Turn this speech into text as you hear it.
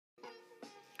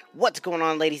What's going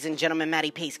on, ladies and gentlemen?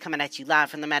 Matty Pace coming at you live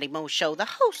from the Matty Mo Show, the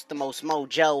host, the most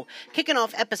mojo, kicking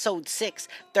off episode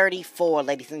 634,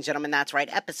 ladies and gentlemen. That's right,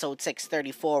 episode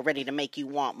 634, ready to make you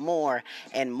want more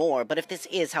and more. But if this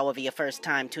is, however, your first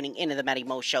time tuning into the Matty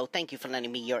Mo Show, thank you for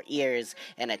lending me your ears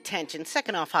and attention.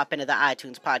 Second off, hop into the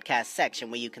iTunes podcast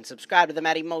section where you can subscribe to the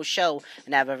Matty Mo Show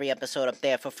and have every episode up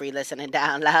there for free listen and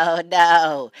download.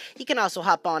 No. You can also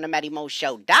hop on to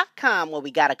MattyMoShow.com where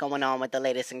we got it going on with the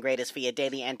latest and greatest for your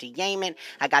daily entertainment.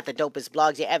 I got the dopest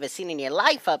blogs you ever seen in your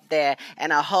life up there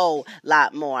and a whole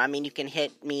lot more. I mean, you can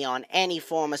hit me on any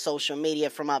form of social media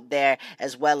from up there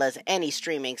as well as any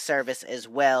streaming service as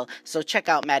well. So check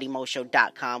out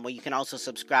MattyMoShow.com where you can also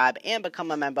subscribe and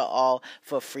become a member all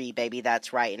for free, baby.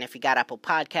 That's right. And if you got Apple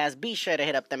Podcasts, be sure to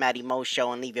hit up the Matty Mo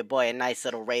Show and leave your boy a nice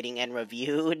little rating and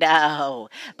review. No.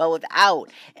 But without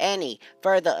any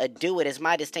further ado, it is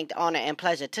my distinct honor and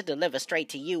pleasure to deliver straight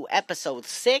to you episode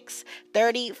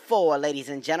 634, ladies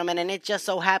and gentlemen, and it just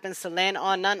so happens to land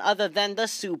on none other than the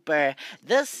super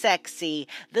sexy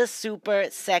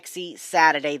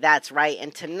Saturday. That's right,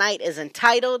 and tonight is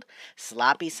entitled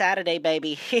Sloppy Saturday,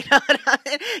 baby. You know what I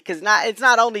mean? Because it's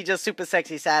not only just super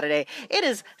sexy Saturday, it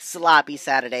is sloppy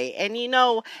Saturday. And you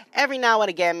know, every now and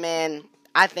again, man,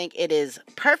 I think it is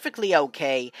perfectly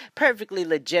okay, perfectly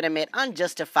legitimate,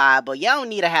 unjustifiable. You don't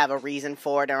need to have a reason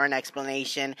for it or an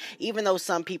explanation, even though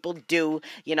some people do.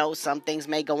 You know, some things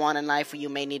may go on in life where you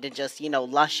may need to just,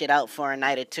 lush it out for a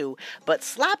night or two. But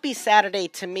sloppy Saturday,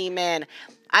 to me, man,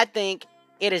 I think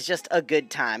it is just a good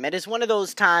time. It is one of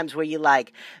those times where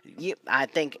I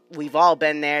think we've all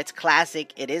been there. It's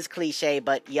classic. It is cliche,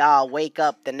 but y'all wake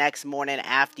up the next morning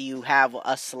after you have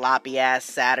a sloppy ass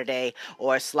Saturday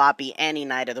or a sloppy any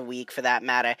night of the week for that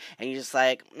matter. And you're just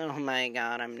like, oh my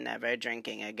God, I'm never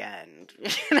drinking again.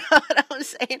 You know what I'm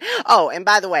saying? Oh, and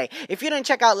by the way, if you didn't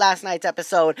check out last night's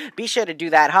episode, be sure to do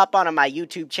that. Hop on my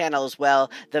YouTube channel as well,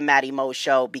 The Matty Mo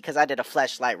Show, because I did a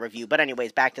Fleshlight review. But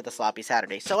anyways, back to the sloppy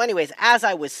Saturday. So anyways, as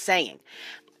I was saying,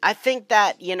 I think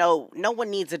that, no one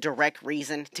needs a direct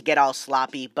reason to get all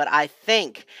sloppy, but I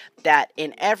think that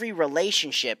in every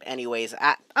relationship, anyways,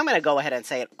 I'm going to go ahead and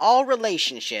say it, all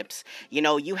relationships,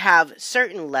 you have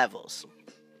certain levels.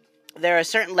 There are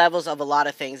certain levels of a lot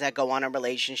of things that go on in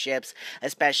relationships,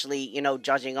 especially,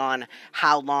 judging on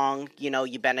how long,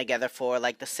 you've been together for,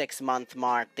 like the 6-month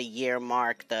mark, the year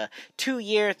mark, the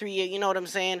 2-year, 3-year, you know what I'm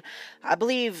saying? I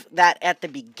believe that at the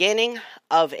beginning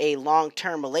of a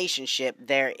long-term relationship,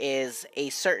 there is a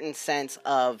certain sense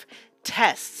of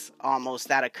tests almost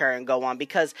that occur and go on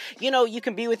because, you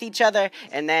can be with each other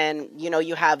and then,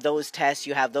 you have those tests,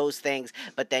 you have those things,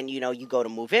 but then, you go to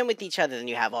move in with each other and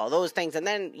you have all those things. And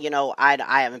then,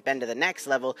 I haven't been to the next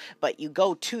level, but you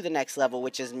go to the next level,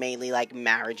 which is mainly like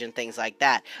marriage and things like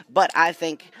that. But I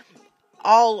think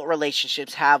all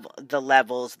relationships have the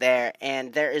levels there.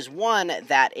 And there is one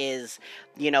that is,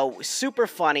 super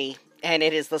funny, and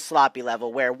it is the sloppy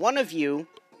level where one of you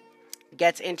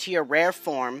gets into your rare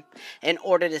form in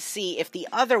order to see if the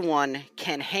other one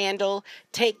can handle,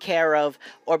 take care of,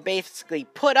 or basically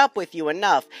put up with you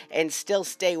enough and still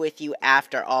stay with you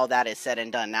after all that is said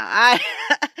and done. Now,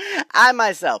 I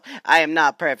myself, I am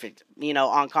not perfect,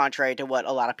 on contrary to what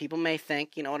a lot of people may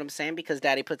think, you know what I'm saying? Because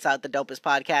Daddy puts out the dopest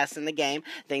podcast in the game,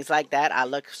 things like that. I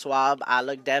look suave, I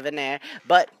look debonair,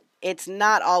 but it's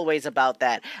not always about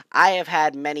that. I have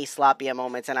had many sloppier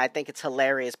moments, and I think it's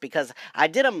hilarious because I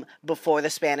did them before the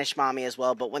Spanish mommy as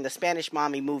well, but when the Spanish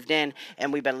mommy moved in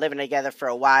and we've been living together for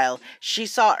a while, she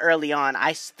saw early on,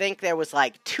 I think there was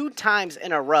like 2 times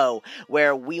in a row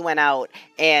where we went out,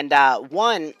 and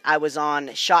one, I was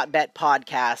on Shot Bet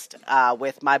Podcast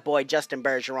with my boy Justin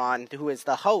Bergeron, who is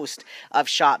the host of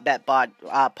Shot Bet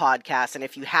Podcast, and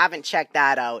if you haven't checked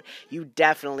that out, you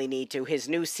definitely need to. His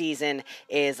new season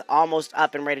is almost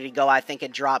up and ready to go. I think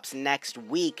it drops next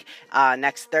week,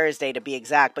 next Thursday to be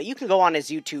exact. But you can go on his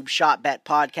YouTube, Shot Bet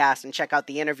Podcast, and check out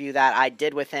the interview that I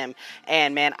did with him.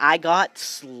 And man, I got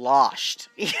sloshed.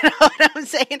 You know what I'm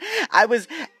saying? I was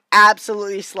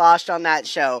absolutely sloshed on that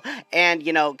show. And,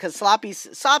 because sloppy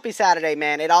Saturday,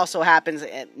 man, it also happens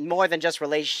more than just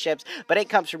relationships, but it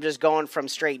comes from just going from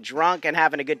straight drunk and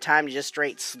having a good time to just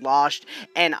straight sloshed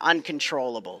and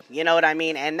uncontrollable. You know what I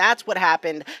mean? And that's what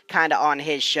happened kind of on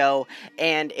his show,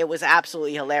 and it was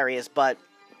absolutely hilarious. But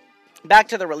back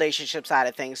to the relationship side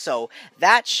of things. So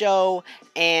that show,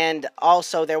 and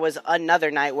also there was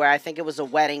another night where I think it was a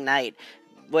wedding night.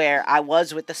 where I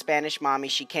was with the Spanish mommy.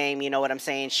 She came, you know what I'm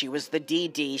saying? She was the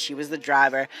DD, she was the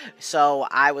driver. So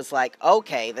I was like,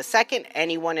 okay, the second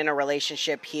anyone in a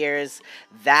relationship hears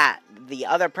that the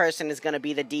other person is going to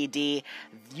be the DD,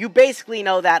 you basically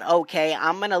know that, okay,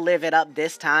 I'm going to live it up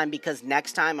this time, because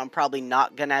next time I'm probably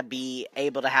not going to be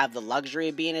able to have the luxury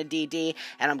of being a DD,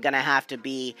 and I'm going to have to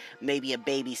be maybe a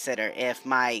babysitter if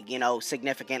my,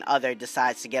 significant other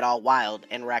decides to get all wild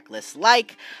and reckless,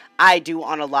 like I do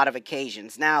on a lot of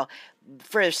occasions. Now,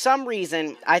 for some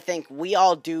reason, I think we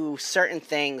all do certain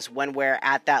things when we're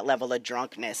at that level of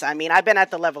drunkenness. I mean, I've been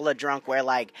at the level of drunk where,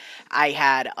 like, I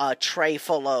had a tray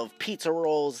full of pizza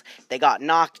rolls. They got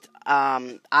knocked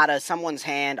out of someone's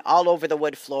hand all over the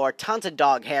wood floor, tons of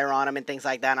dog hair on them and things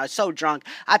like that. And I was so drunk,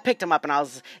 I picked them up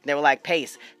and they were like,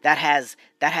 Pace, that has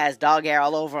dog hair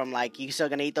all over them. Like, you still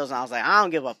gonna eat those? And I was like, I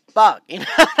don't give a fuck. You know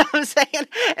what I'm saying?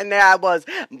 And there I was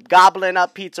gobbling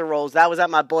up pizza rolls. That was at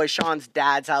my boy Sean's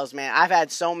dad's house, man. I've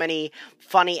had so many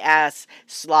funny ass,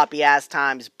 sloppy ass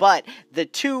times, but the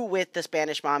two with the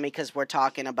Spanish mommy, because we're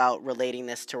talking about relating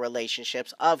this to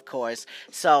relationships, of course.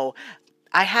 So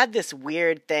I had this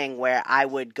weird thing where I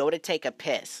would go to take a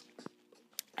piss.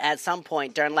 At some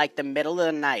point during, like, the middle of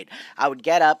the night, I would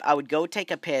get up, I would go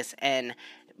take a piss, and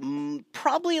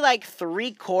probably like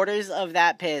 3/4 of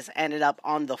that piss ended up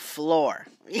on the floor.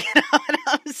 You know what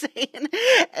I'm saying?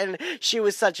 And she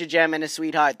was such a gem and a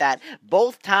sweetheart that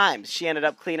both times she ended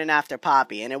up cleaning after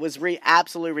Poppy, and it was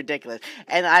absolutely ridiculous.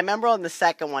 And I remember on the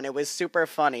second one, it was super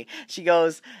funny. She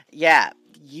goes, yeah,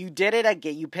 you did it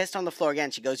again. You pissed on the floor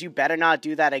again. She goes, you better not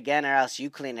do that again, or else you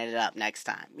clean it up next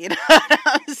time. You know what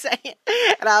I'm saying?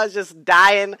 And I was just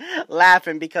dying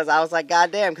laughing, because I was like,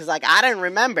 God damn, because, like, I didn't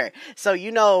remember. So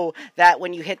you know that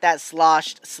when you hit that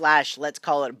 / let's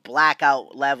call it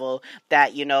blackout level,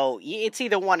 that, it's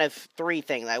either one of three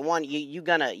things. Like, one, you're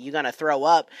gonna throw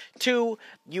up. Two,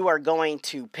 you are going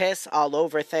to piss all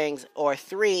over things. Or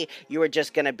three, you are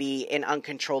just gonna be an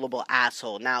uncontrollable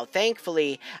asshole. Now,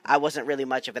 thankfully, I wasn't really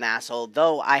much of an asshole,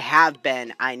 though I have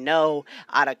been, I know,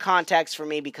 out of context for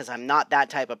me, because I'm not that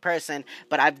type of person,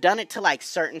 but I've done it to, like,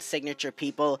 certain signature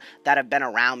people that have been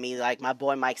around me, like my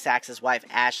boy Mike Sachs's wife,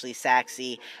 Ashley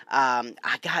Saxey.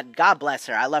 God bless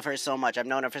her. I love her so much. I've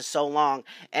known her for so long,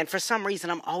 and for some reason,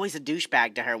 I'm always a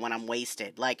douchebag to her when I'm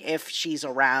wasted, like, if she's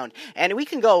around, and we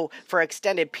can go for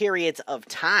extended periods of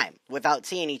time without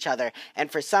seeing each other, and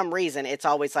for some reason, it's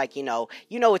always like,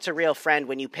 it's a real friend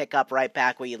when you pick up right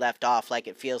back where you left off. Like,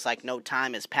 it feels like no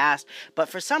time has passed, but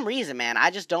for some reason, man,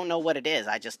 I just don't know what it is.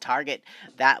 I just target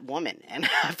that woman, and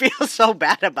I feel so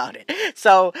bad about it.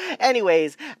 So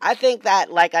anyways, I think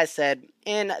that, like I said,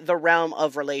 in the realm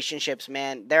of relationships,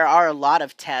 man, there are a lot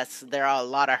of tests, there are a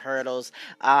lot of hurdles,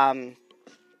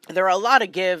 there are a lot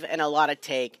of give and a lot of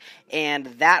take, and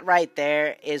that right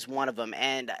there is one of them.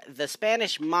 And the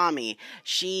Spanish mommy,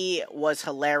 she was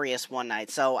hilarious one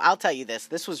night. So I'll tell you this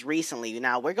was recently.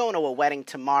 Now, we're going to a wedding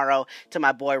tomorrow to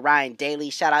my boy Ryan Daly.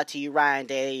 Shout out to you, Ryan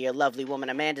Daly, your lovely woman,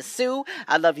 Amanda Sue.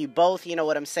 I love you both. You know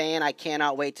what I'm saying? I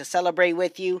cannot wait to celebrate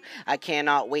with you. I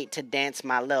cannot wait to dance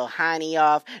my little hiney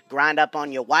off, grind up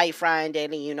on your wife, Ryan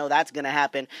Daly. You know that's going to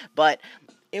happen. But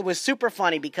it was super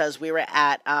funny because we were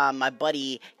at my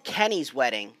buddy Kenny's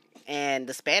wedding, and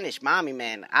the Spanish mommy,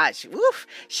 man,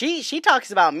 she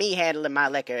talks about me handling my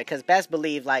liquor, because best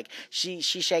believe, like, she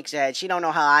shakes her head. She don't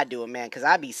know how I do it, man, because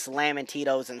I be slamming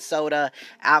Tito's and soda,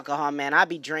 alcohol, man. I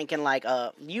be drinking like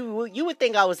you would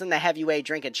think I was in the heavyweight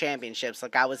drinking championships,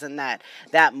 like I was in that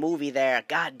movie there.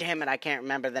 God damn it, I can't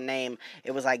remember the name.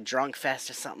 It was like Drunk Fest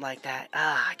or something like that.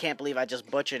 I can't believe I just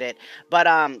butchered it.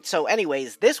 But so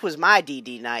anyways, this was my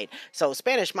DD night. So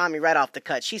Spanish mommy, right off the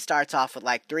cut, she starts off with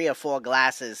like 3 or 4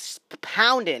 glasses,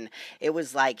 pounding. It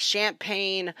was like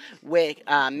champagne with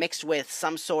mixed with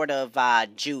some sort of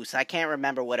juice. I can't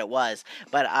remember what it was,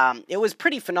 but it was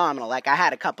pretty phenomenal. Like, I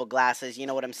had a couple glasses, you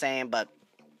know what I'm saying, but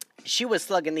she was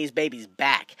slugging these babies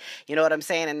back, you know what I'm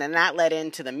saying? And then that led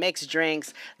into the mixed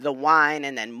drinks, the wine,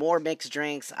 and then more mixed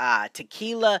drinks,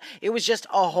 tequila. It was just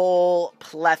a whole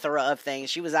plethora of things.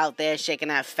 She was out there shaking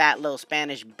that fat little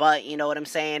Spanish butt, you know what I'm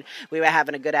saying? We were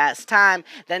having a good ass time.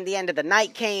 Then the end of the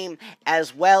night came,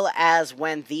 as well as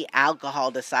when the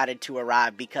alcohol decided to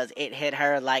arrive, because it hit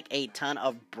her like a ton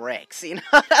of bricks, you know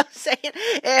what I'm saying?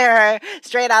 It hit her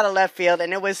straight out of left field,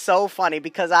 and it was so funny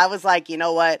because I was like, you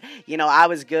know what? I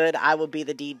was good. I will be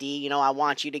the DD. I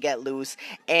want you to get loose.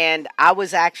 And I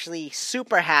was actually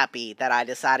super happy that I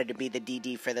decided to be the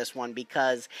DD for this one,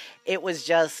 because it was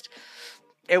just,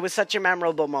 it was such a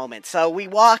memorable moment. So we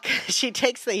walk, she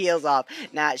takes the heels off.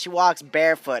 Now, she walks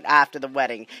barefoot after the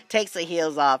wedding, takes the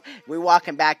heels off. We're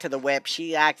walking back to the whip.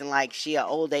 She acting like she a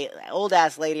old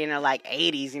ass lady in her like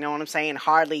 80s, you know what I'm saying?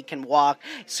 Hardly can walk.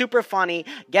 Super funny.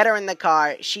 Get her in the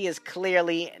car. She is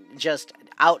clearly just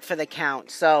out for the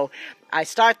count. So I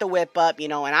start the whip up,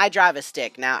 and I drive a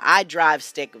stick. Now, I drive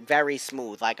stick very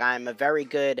smooth. Like, I'm a very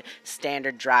good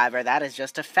standard driver. That is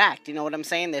just a fact. You know what I'm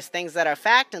saying? There's things that are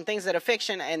fact and things that are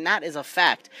fiction, and that is a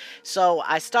fact. So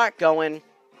I start going.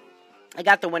 I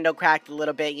got the window cracked a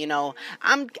little bit,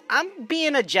 I'm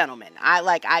being a gentleman.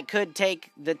 I could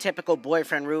take the typical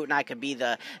boyfriend route and I could be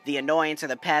the annoyance or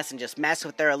the pest and just mess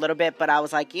with her a little bit, but I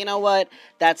was like, you know what?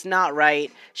 That's not right.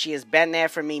 She has been there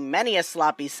for me many a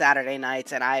sloppy Saturday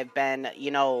nights, and I've been,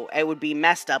 it would be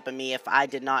messed up of me if I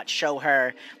did not show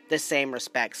her the same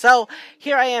respect. So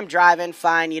here I am driving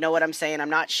fine, you know what I'm saying? I'm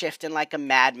not shifting like a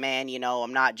madman,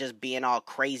 I'm not just being all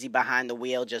crazy behind the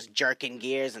wheel, just jerking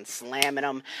gears and slamming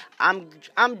them. I'm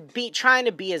trying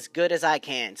to be as good as I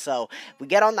can. So we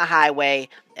get on the highway,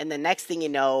 and the next thing you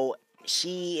know,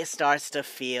 she starts to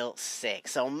feel sick.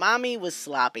 So mommy was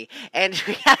sloppy, and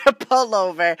we had to pull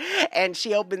over, and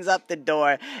she opens up the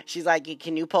door. She's like,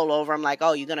 can you pull over? I'm like,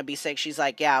 oh, you gonna be sick? She's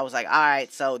like, yeah. I was like, all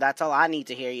right, so that's all I need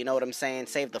to hear. You know what I'm saying?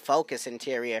 Save the focus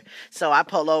interior. So I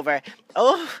pull over.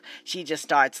 Oh, she just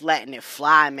starts letting it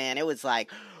fly, man. It was like,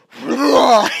 you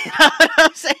know what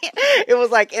I'm saying? It was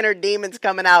like inner demons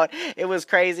coming out. It was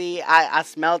crazy. I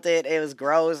smelt it. It was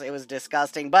gross. It was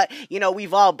disgusting. But,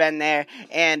 we've all been there.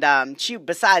 And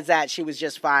besides that, she was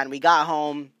just fine. We got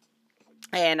home.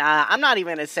 And I'm not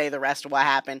even going to say the rest of what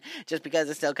happened, just because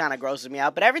it still kind of grosses me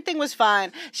out. But everything was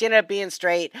fine. She ended up being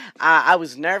straight. I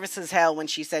was nervous as hell when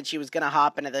she said she was going to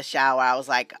hop into the shower. I was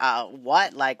like,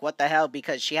 what? Like, what the hell?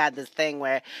 Because she had this thing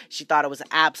where she thought it was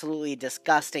absolutely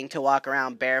disgusting to walk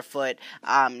around barefoot.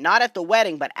 Not at the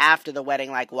wedding, but after the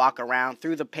wedding, like walk around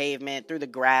through the pavement, through the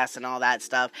grass and all that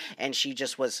stuff. And she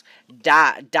just was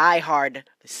die hard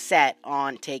set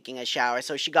on taking a shower.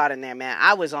 So she got in there, man.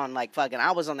 I was on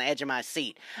the edge of my seat.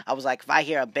 I was like, if I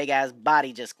hear a big ass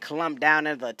body just clump down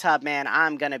into the tub, man,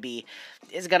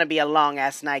 it's gonna be a long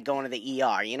ass night going to the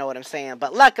ER. You know what I'm saying?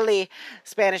 But luckily,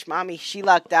 Spanish mommy, she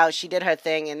lucked out. She did her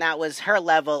thing, and that was her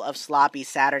level of sloppy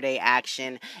Saturday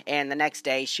action. And the next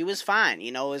day, she was fine.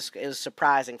 It was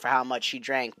surprising for how much she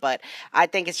drank. But I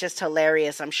think it's just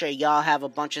hilarious. I'm sure y'all have a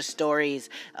bunch of stories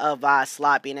of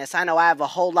sloppiness. I know I have a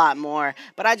whole lot more,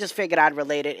 but I just figured I'd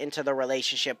relate it into the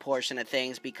relationship portion of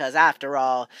things, because after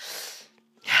all,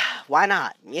 why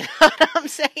not? You know what I'm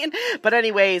saying? But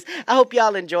anyways, I hope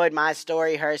y'all enjoyed my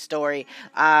story, her story.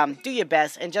 Do your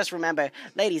best, and just remember,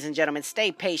 ladies and gentlemen,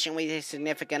 stay patient with your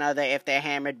significant other if they're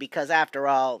hammered, because after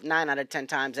all, 9 out of 10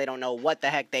 times they don't know what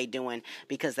the heck they doing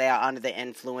because they are under the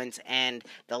influence, and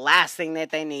the last thing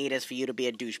that they need is for you to be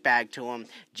a douchebag to them,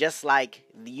 just like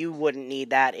you wouldn't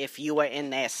need that if you were in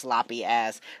their sloppy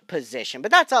ass position.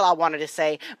 But that's all I wanted to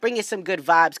say. Bring you some good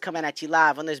vibes coming at you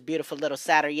live on this beautiful little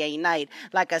Saturday night.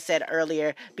 Like I said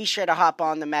earlier, be sure to hop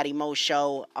on the Matty Mo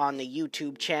Show on the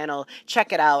YouTube channel.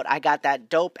 Check it out. I got that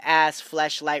dope-ass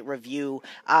Fleshlight review.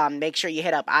 Make sure you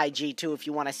hit up IG, too, if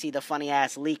you want to see the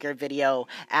funny-ass leaker video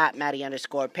at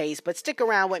Matty_Pace. But stick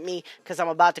around with me, because I'm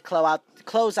about to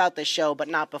close out the show, but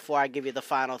not before I give you the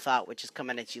final thought, which is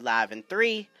coming at you live in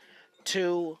 3,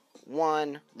 2,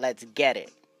 1. Let's get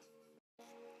it.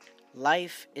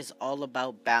 Life is all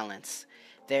about balance.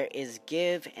 There is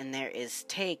give and there is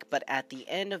take, but at the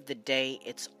end of the day,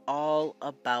 it's all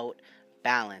about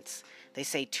balance. They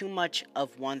say too much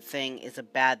of one thing is a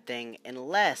bad thing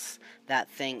unless that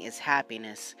thing is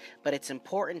happiness. But it's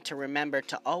important to remember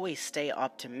to always stay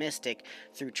optimistic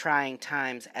through trying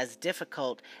times, as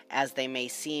difficult as they may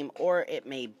seem or it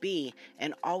may be,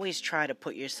 and always try to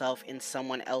put yourself in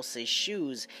someone else's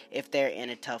shoes if they're in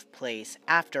a tough place.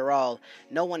 After all,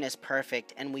 no one is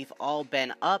perfect, and we've all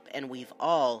been up and we've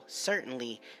all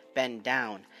certainly been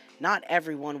down. Not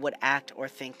everyone would act or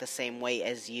think the same way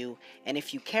as you, and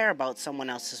if you care about someone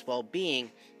else's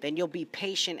well-being, then you'll be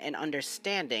patient and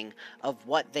understanding of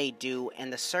what they do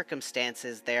and the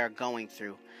circumstances they are going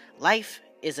through. Life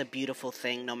is a beautiful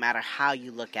thing no matter how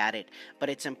you look at it, but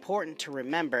it's important to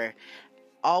remember,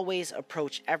 always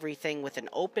approach everything with an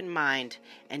open mind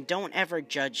and don't ever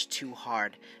judge too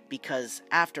hard, because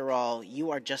after all, you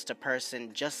are just a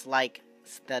person just like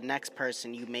the next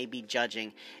person you may be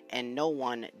judging, and no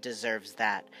one deserves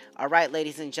that. All right,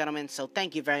 ladies and gentlemen, so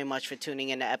thank you very much for tuning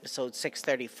in to episode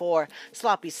 634,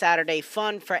 Sloppy Saturday,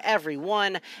 fun for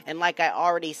everyone. And like I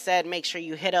already said, make sure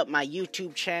you hit up my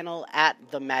YouTube channel at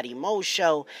The Matty Mo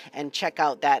Show and check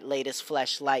out that latest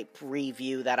Fleshlight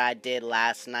review that I did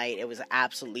last night. It was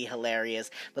absolutely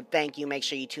hilarious. But thank you. Make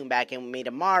sure you tune back in with me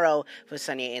tomorrow for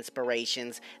Sunny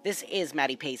Inspirations. This is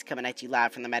Matty Pace coming at you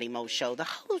live from The Matty Mo Show, the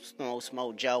host, Most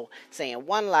Mojo, saying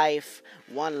one life,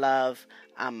 one love.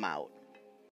 I'm out.